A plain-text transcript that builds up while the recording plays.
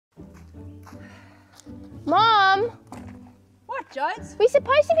Mom! What, Jones? We're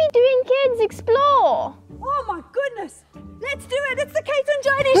supposed to be doing Kids Explore. Oh my goodness! Let's do it! It's the Kate and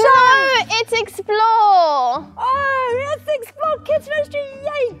Jody show! No, it's Explore. Oh, it's the Explore Kids Ministry!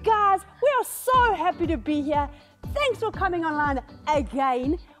 Yay, guys! We are so happy to be here. Thanks for coming online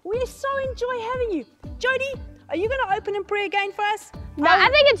again. We so enjoy having you. Jody, are you going to open in prayer again for us? No, I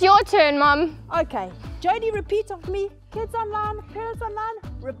think it's your turn, Mom. Okay. Jody, repeat after me. Kids online, parents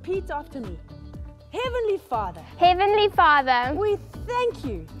online, repeat after me. Heavenly Father. Heavenly Father, We thank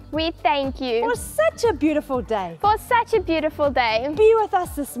you we thank you for such a beautiful day. for such a beautiful day. Be with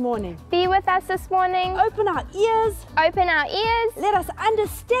us this morning. Be with us this morning. Open our ears. Open our ears. Let us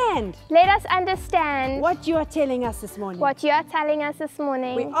understand Let us understand what you are telling us this morning. what you are telling us this We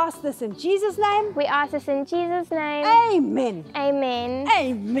morning. ask this in Jesus' name. We ask this in Jesus' name. Amen. Amen.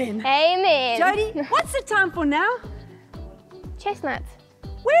 Amen. Amen. Jody, what's the time for now? Chestnuts.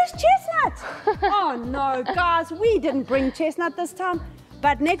 Where's Chestnut? Oh no, guys, we didn't bring Chestnut this time.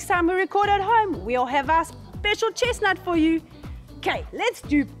 But next time we record at home, we'll have our special Chestnut for you. Okay, let's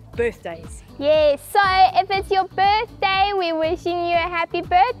do birthdays. Yes, so if it's your birthday, we're wishing you a happy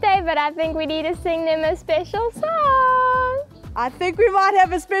birthday, but I think we need to sing them a special song. I think we might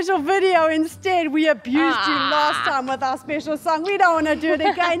have a special video instead. We abused you last time with our special song. We don't want to do it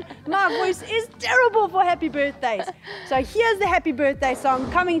again. My voice is terrible for happy birthdays. So here's the happy birthday song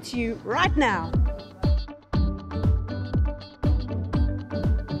coming to you right now.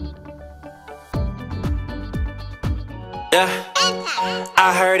 Yeah,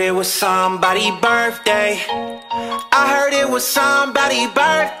 I heard it was somebody's birthday. I heard it was somebody's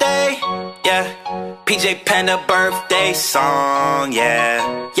birthday. Yeah, PJ Panda birthday song. Yeah,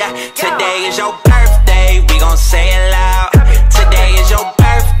 yeah. Today is your birthday. We gon' say it loud. Today is your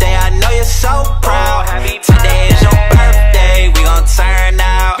birthday. I know you're so proud. Today is your birthday. We gon' turn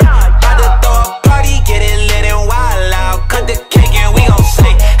out. About to throw a party, get it lit and wild out. Cut the cake and we gon'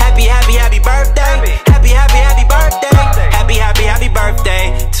 say happy, happy, happy birthday. Happy, happy, happy birthday. Happy, happy, happy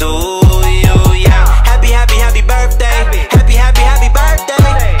birthday to you, yeah. Happy, happy, happy birthday. Happy, happy, happy birthday.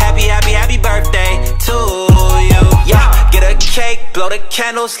 Happy, happy, happy birthday to you, yeah. Get a cake, blow the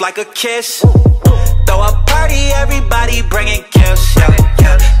candles like a kiss. Throw a party, everybody bringing gifts, yeah,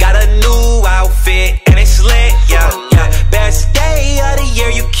 yeah. Got a new outfit and it's lit, yeah, yeah. Best day of the year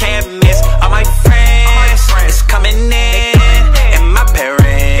you can't miss. All my friends is coming in, and my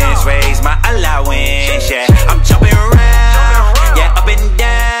parents raised my allowance, yeah. I'm jumping around, yeah, up and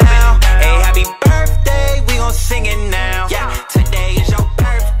down. Hey, happy birthday, we gon' sing it now. Yeah, today is your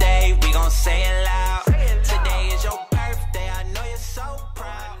birthday, we gon' say it loud. Today is your birthday, I know you're so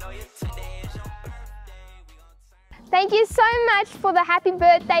proud. Today is your birthday, we gon' Thank you so much for the happy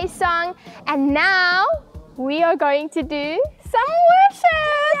birthday song. And now we are going to do some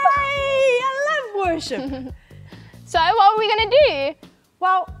worship. Yay! I love worship. So what are we going to do?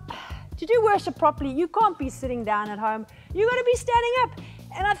 Well, to do worship properly, you can't be sitting down at home. You got to be standing up.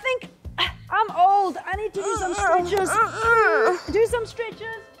 And I think I'm old. I need to do some stretches. Do some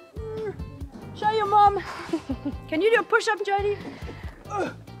stretches. Show your mom. Can you do a push-up, Jody?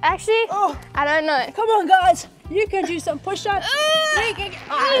 Actually, I don't know. Come on, guys. You can do some push-ups.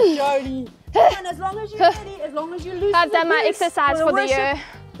 Jody. And as long as you're ready, as long as you lose I've done my exercise for the year.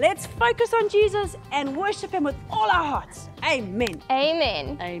 Let's focus on Jesus and worship Him with all our hearts. Amen.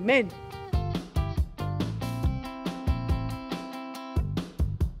 Amen. Amen.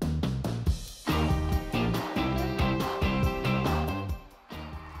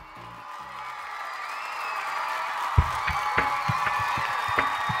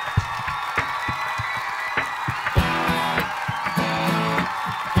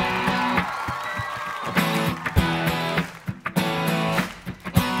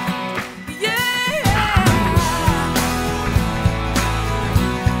 Yeah.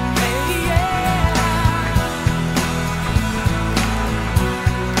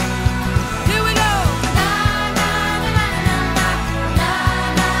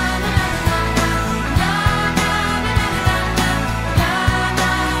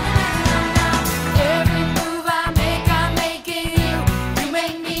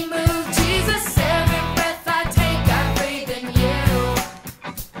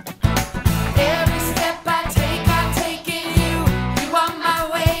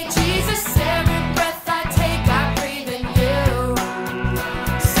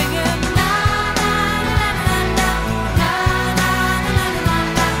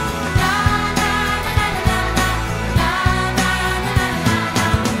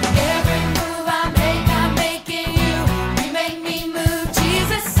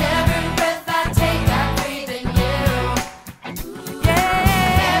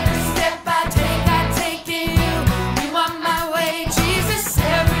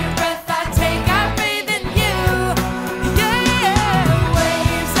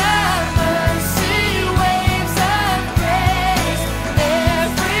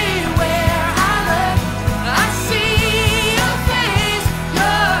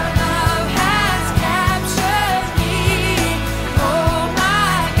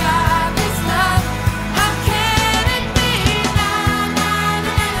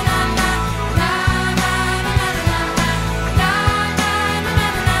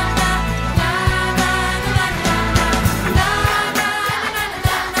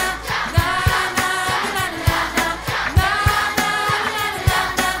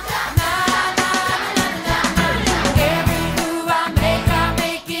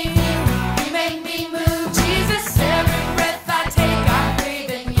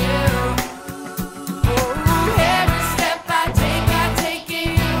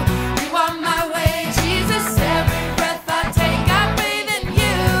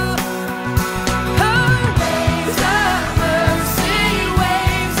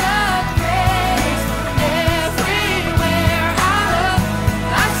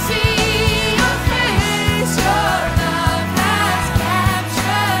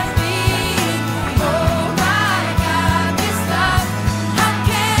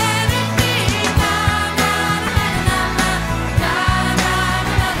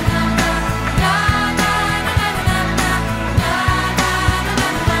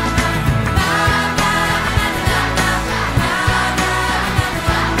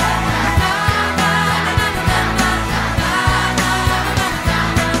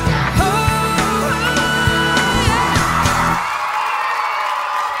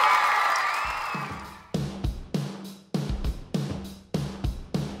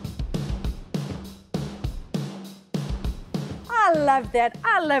 love that.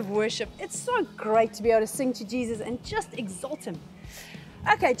 I love worship. It's so great to be able to sing to Jesus and just exalt him.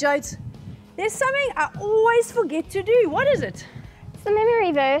 Okay, Jodes, there's something I always forget to do. What is it? It's the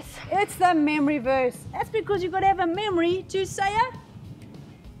memory verse. It's the memory verse. That's because you've got to have a memory to say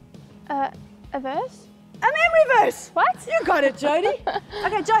A verse? a memory verse. What? You got it, Jody.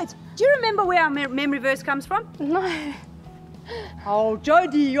 Okay, Jodes, do you remember where our memory verse comes from? No. Oh,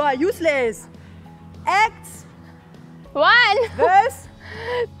 Jody, you are useless. Acts 1. verse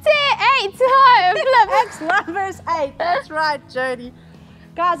 8. Oh, flip. Acts 1 verse 8. That's right, Jody.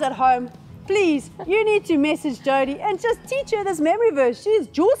 Guys at home, please, you need to message Jody and just teach her this memory verse. She's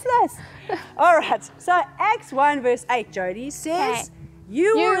useless. All right, so Acts 1 verse 8, Jody, says, Okay.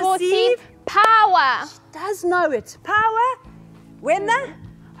 you You will receive, power. does know it, power when the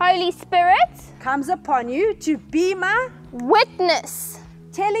Holy Spirit, comes upon you to be my witness.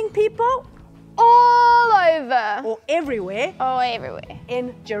 telling people All over. or everywhere Oh, everywhere.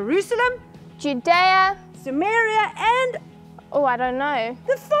 in Jerusalem, Judea. Samaria, and Oh, I don't know.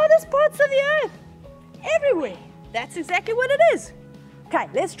 the farthest parts of the earth. Everywhere. That's exactly what it is. Okay,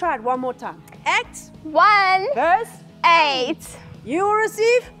 let's try it one more time. Acts 1, verse 8. you will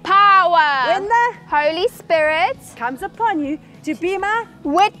receive Power. when the Holy Spirit, comes upon you to be my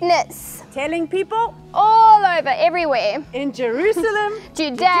witness. telling people All over, everywhere. in Jerusalem,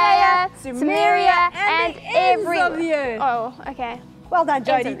 Judea, Samaria, and the ends everywhere. of the earth. Oh, okay. Well done,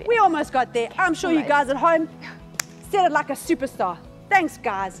 Jody. of the earth. We almost got there. I'm sure you guys at home said it like a superstar. Thanks,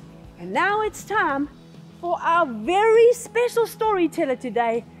 guys. And now it's time for our very special storyteller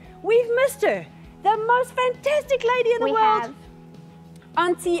today. We've missed her, the most fantastic lady in the We world, have.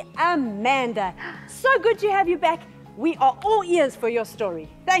 Auntie Amanda. So good to have you back. We are all ears for your story.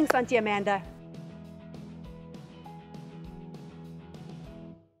 Thanks, Auntie Amanda.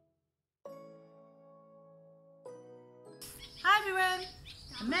 Hi everyone,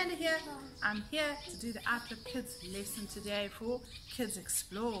 Amanda here. I'm here to do the Outlook Kids lesson today for Kids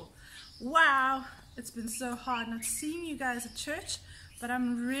Explore. Wow, it's been so hard not seeing you guys at church, but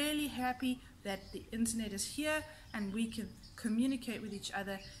I'm really happy that the internet is here and we can communicate with each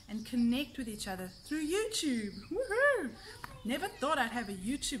other and connect with each other through YouTube. Woohoo! Never thought I'd have a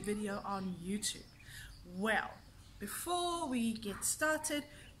YouTube video on YouTube. Well, before we get started,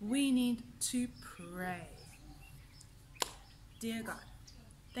 we need to pray. Dear God,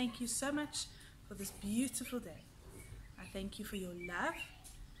 thank you so much for this beautiful day. I thank you for your love,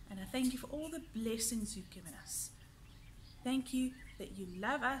 and I thank you for all the blessings you've given us. Thank you that you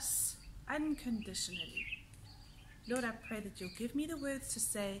love us unconditionally. Lord, I pray that you'll give me the words to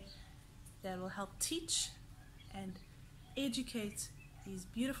say that will help teach and educate these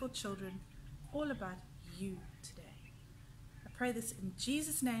beautiful children all about you today. I pray this in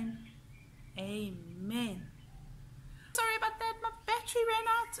Jesus' name. Amen. Sorry about that, my battery ran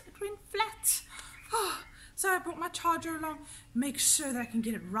out, it went flat. Oh, so I brought my charger along, make sure that I can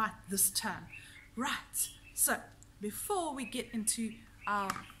get it right this time. Right, so before we get into our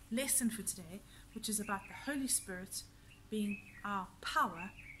lesson for today, which is about the Holy Spirit being our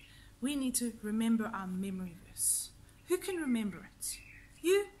power, we need to remember our memory verse. Who can remember it?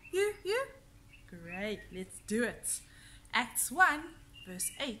 You? Great, let's do it. Acts 1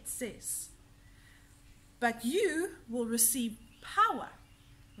 verse 8 says, but you will receive power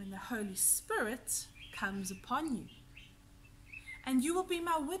when the Holy Spirit comes upon you. And you will be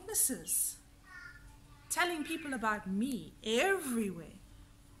my witnesses, telling people about me everywhere,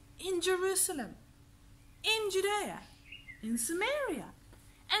 in Jerusalem, in Judea, in Samaria,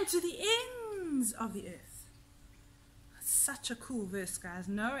 and to the ends of the earth. It's such a cool verse, guys,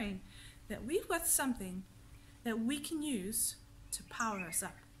 knowing that we've got something that we can use to power us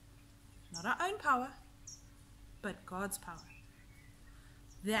up. Not our own power, but God's power.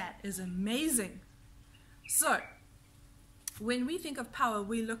 That is amazing. So, when we think of power,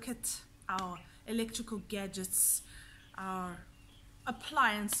 we look at our electrical gadgets, our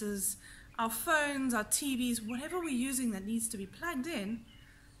appliances, our phones, our TVs, whatever we're using that needs to be plugged in,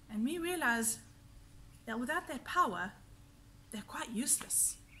 and we realize that without that power, they're quite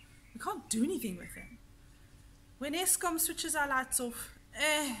useless. We can't do anything with them. When Eskom switches our lights off,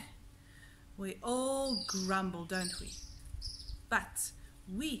 we all grumble, don't we? But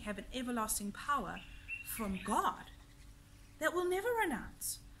we have an everlasting power from God that will never run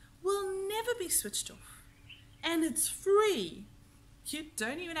out, will never be switched off, and it's free. You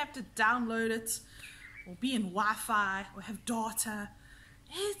don't even have to download it or be in Wi-Fi or have data.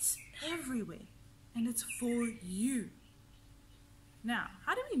 It's everywhere, and it's for you. Now,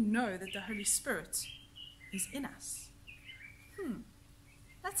 how do we know that the Holy Spirit is in us?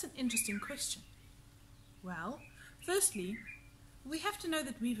 That's an interesting question. Well, firstly, we have to know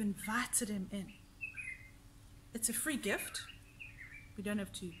that we've invited him in. It's a free gift. We don't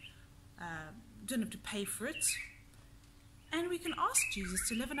have to pay for it. And we can ask Jesus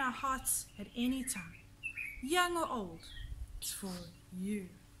to live in our hearts at any time, young or old. It's for you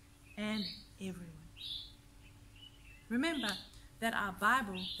and everyone. Remember that our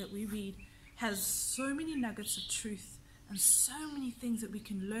Bible that we read has so many nuggets of truth and so many things that we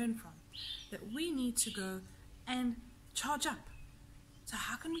can learn from, that we need to go and charge up. So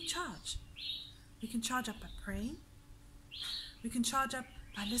how can we charge? We can charge up by praying. We can charge up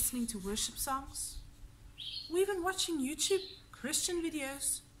by listening to worship songs. We're even watching YouTube Christian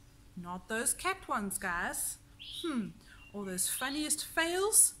videos. Not those cat ones, guys. Or those funniest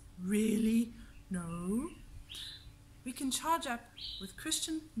fails. Really? No. We can charge up with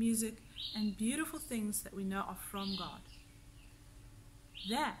Christian music and beautiful things that we know are from God.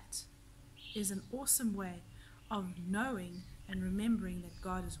 That is an awesome way of knowing and remembering that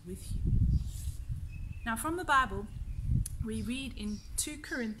God is with you. Now from the Bible, we read in 2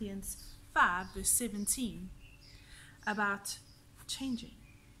 Corinthians 5 verse 17 about changing.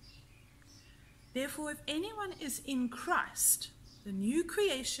 Therefore, if anyone is in Christ, the new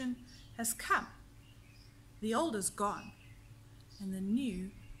creation has come. The old is gone, and the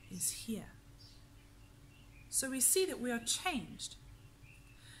new is here. So we see that we are changed,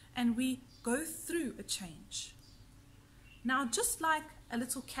 and we go through a change. Now, just like a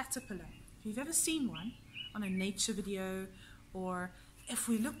little caterpillar, if you've ever seen one on a nature video, or if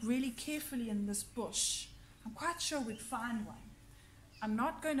we look really carefully in this bush, I'm quite sure we'd find one. I'm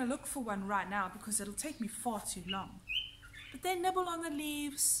not going to look for one right now because it'll take me far too long. But they nibble on the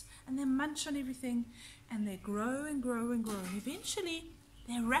leaves and they munch on everything and they grow and grow and grow. And eventually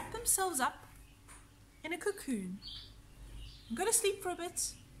they wrap themselves up in a cocoon and go to sleep for a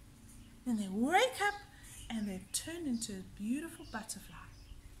bit. Then they wake up and they've turned into a beautiful butterfly.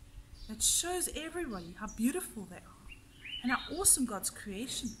 It shows everybody how beautiful they are and how awesome God's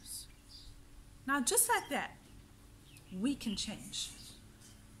creation is. Now, just like that, we can change.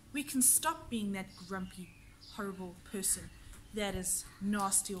 We can stop being that grumpy, horrible person that is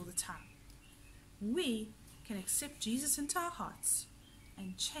nasty all the time. We can accept Jesus into our hearts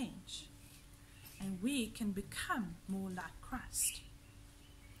and change. And we can become more like Christ.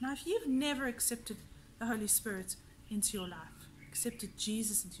 Now, if you've never accepted the Holy Spirit into your life, accepted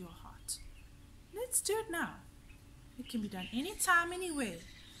Jesus into your heart, let's do it now. It can be done anytime, anywhere,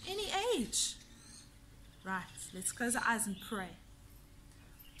 any age. Right, let's close our eyes and pray.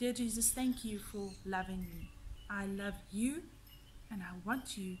 Dear Jesus, thank you for loving me. I love you and I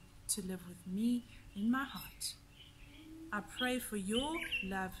want you to live with me in my heart. I pray for your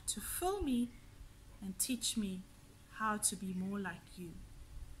love to fill me and teach me how to be more like you.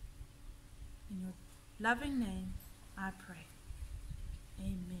 In your loving name, I pray.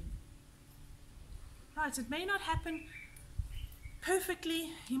 Amen. Right, it may not happen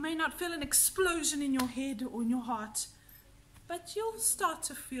perfectly. You may not feel an explosion in your head or in your heart, but you'll start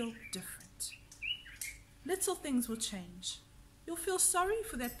to feel different. Little things will change. You'll feel sorry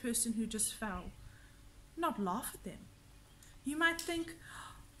for that person who just fell, not laugh at them. You might think,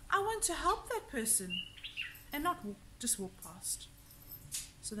 I want to help that person, and not just walk past.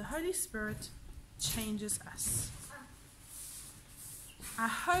 So the Holy Spirit changes us. I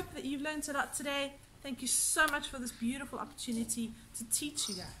hope that you've learned a lot today. Thank you so much for this beautiful opportunity to teach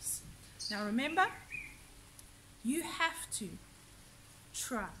you guys. Now remember, you have to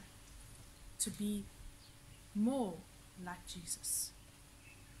try to be more like Jesus.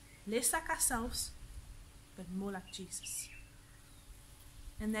 Less like ourselves, but more like Jesus.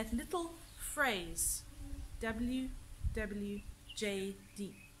 And that little phrase, WWJD,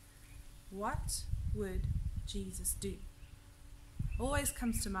 what would Jesus do? Always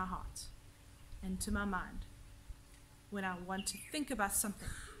comes to my heart and to my mind when I want to think about something.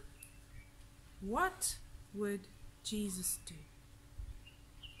 What would Jesus do?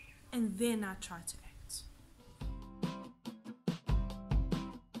 And then I try to act.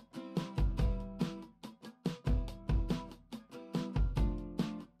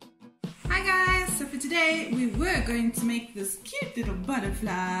 Hi guys, so for today we were going to make this cute little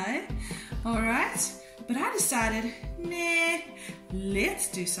butterfly, alright? But I decided, nah, let's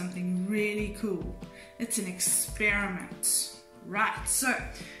do something really cool. It's an experiment. Right, so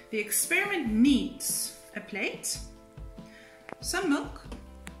the experiment needs a plate, some milk,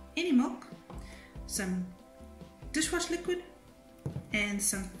 any milk, some dishwashing liquid, and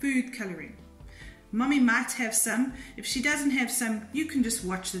some food coloring. Mommy might have some. If she doesn't have some, you can just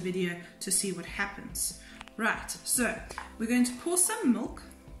watch the video to see what happens. Right, so we're going to pour some milk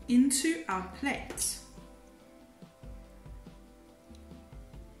into our plate.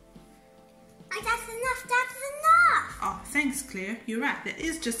 thanks Claire, you're right, that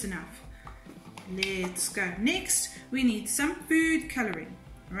is just enough. Let's go. Next, we need some food colouring.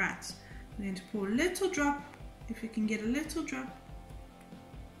 Right, we're going to pour a little drop, if we can get a little drop,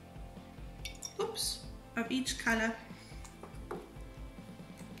 oops, of each colour.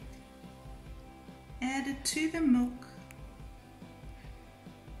 Add it to the milk,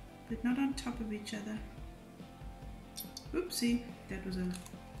 but not on top of each other. Oopsie, that was a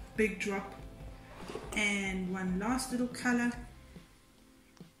big drop. And one last little colour,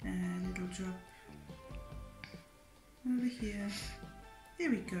 a little drop over here. There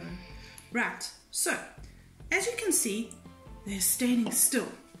we go. Right, so as you can see, they're standing still.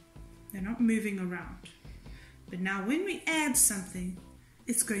 They're not moving around. But now when we add something,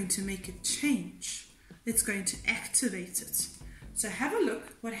 it's going to make it change. It's going to activate it. So have a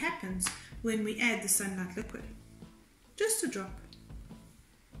look what happens when we add the sunlight liquid. Just a drop.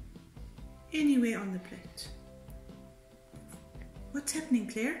 Anywhere on the plate. What's happening,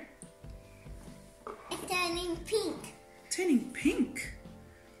 Claire? It's turning pink. Turning pink.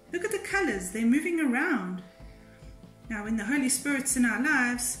 Look at the colors, they're moving around. Now when the Holy Spirit's in our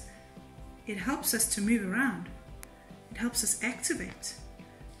lives, it helps us to move around. It helps us activate.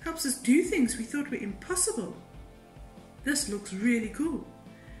 Helps us do things we thought were impossible. This looks really cool.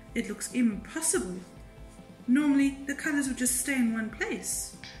 It looks impossible. Normally the colors would just stay in one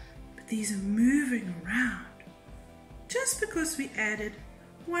place. But these are moving around. Just because we added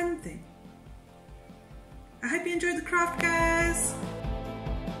one thing. I hope you enjoyed the craft, guys.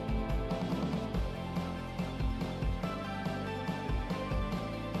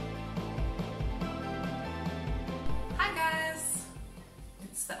 Hi guys,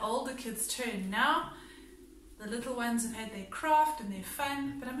 it's the older kids' turn now. The little ones have had their craft and their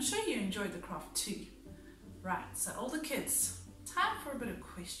fun, but I'm sure you enjoyed the craft too. Right, so older kids, time for a bit of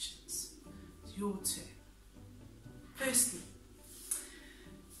questions. It's your turn. Firstly,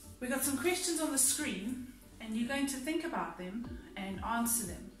 we got some questions on the screen and you're going to think about them and answer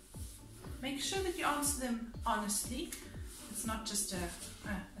them. Make sure that you answer them honestly. It's not just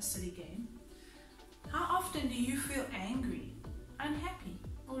a silly game. How often do you feel angry, unhappy,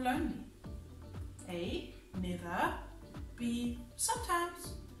 or lonely? A, never. B,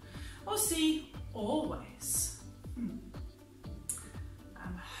 sometimes. Or C, always. I'm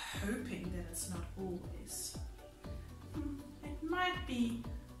hoping that it's not always. It might be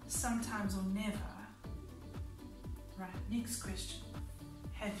sometimes or never. Right, next question.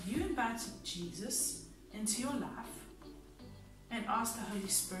 Have you invited Jesus into your life and asked the Holy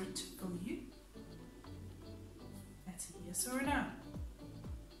Spirit to fill you? That's a yes or a no.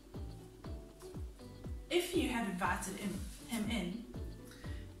 If you have invited him in,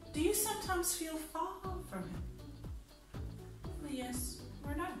 do you sometimes feel far from him? A yes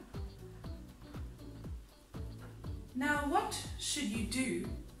or a no. Now, what should you do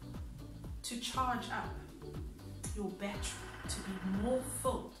to charge up your battery to be more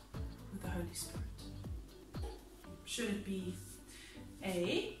filled with the Holy Spirit? Should it be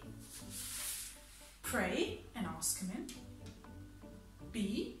A, pray and ask him in?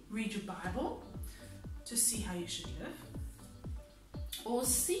 B, read your Bible to see how you should live? Or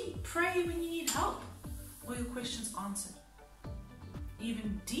C, pray when you need help or your questions answered?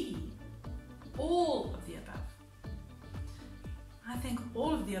 Even D, all of the above. I think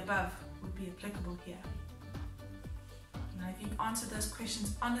all of the above would be applicable here. Now, if you've answered those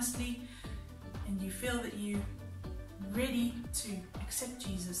questions honestly and you feel that you're ready to accept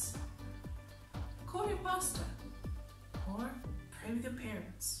Jesus, call your pastor or pray with your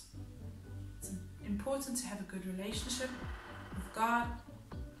parents. It's important to have a good relationship with God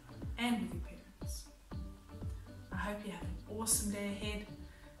and with your parents. I hope you have an awesome day ahead,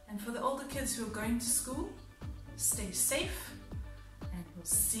 and for the older kids who are going to school, stay safe and we'll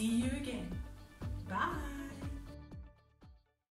see you again.